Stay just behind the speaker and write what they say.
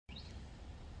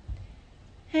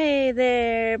Hey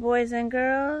there, boys and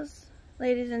girls,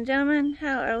 ladies and gentlemen,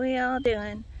 how are we all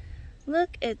doing?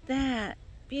 Look at that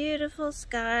beautiful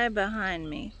sky behind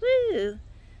me. Woo!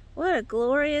 What a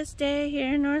glorious day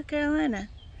here in North Carolina.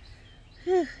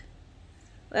 Whew.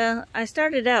 Well, I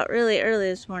started out really early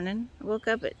this morning. I woke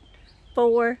up at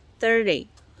 4:30,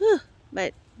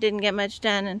 but didn't get much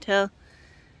done until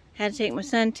I had to take my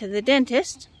son to the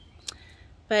dentist.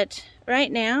 But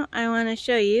right now, I want to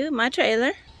show you my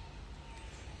trailer.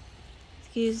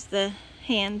 Excuse the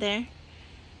hand there.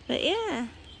 But yeah.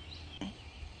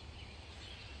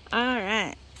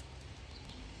 Alright.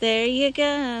 There you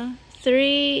go.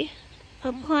 3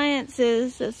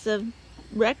 appliances. That's a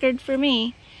record for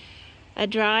me. A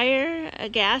dryer, a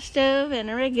gas stove, and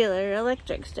a regular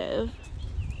electric stove.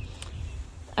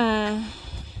 And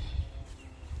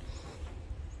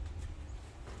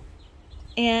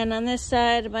on this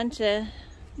side, a bunch of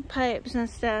pipes and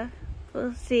stuff.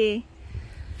 We'll see.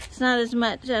 It's not as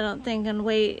much, I don't think, in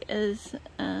weight as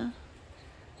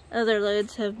other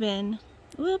loads have been.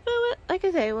 Well, but like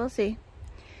I say, we'll see.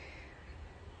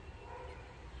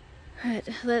 Alright,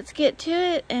 let's get to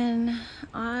it, and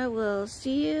I will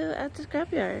see you at the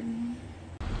scrapyard.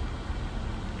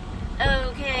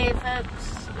 Okay,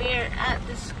 folks, we're at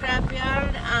the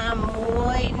scrapyard. I'm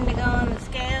waiting to go on the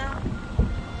scale.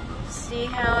 See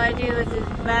how I do with this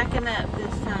backing up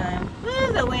this time.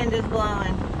 Woo, the wind is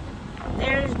blowing.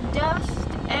 There's dust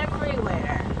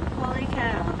everywhere. Holy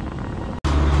cow.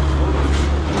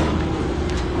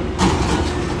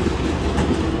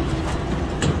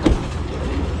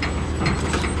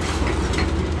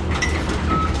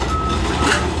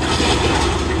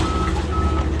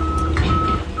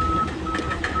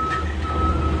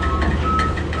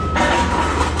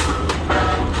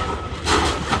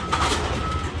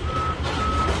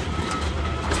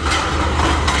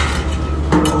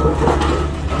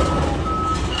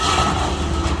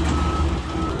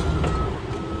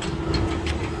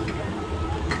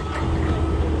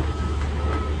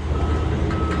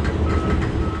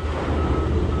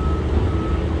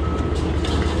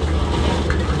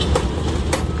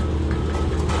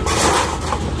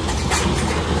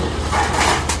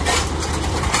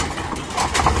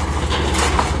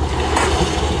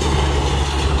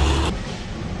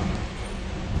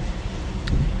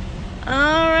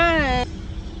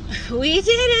 We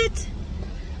did it!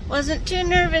 Wasn't too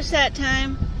nervous that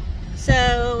time.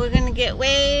 So we're gonna get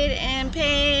weighed and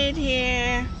paid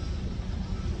here.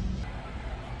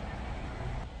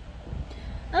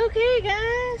 Okay,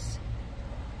 guys.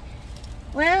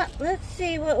 Well, let's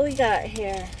see what we got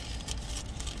here.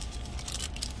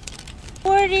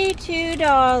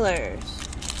 $42.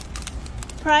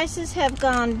 Prices have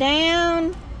gone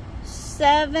down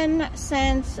 7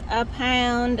 cents a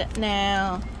pound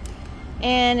now.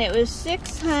 And it was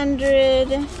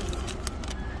 600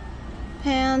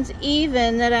 pounds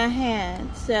even that I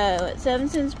had. So at 7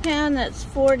 cents a pound, that's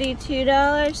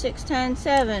 $42, 6 times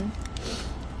 7.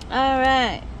 All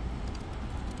right.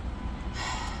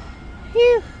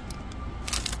 Phew.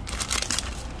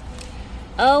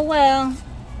 Oh well,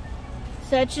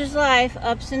 such is life,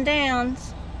 ups and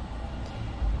downs.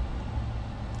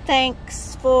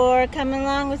 Thanks for coming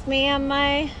along with me on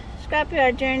my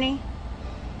scrapyard journey.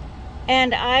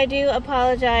 And I do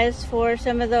apologize for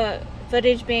some of the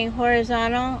footage being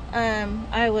horizontal.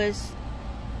 I was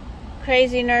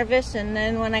crazy nervous, and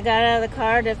then when I got out of the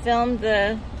car to film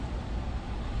the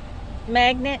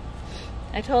magnet,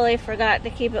 I totally forgot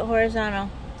to keep it horizontal.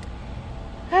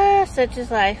 Such is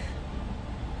life.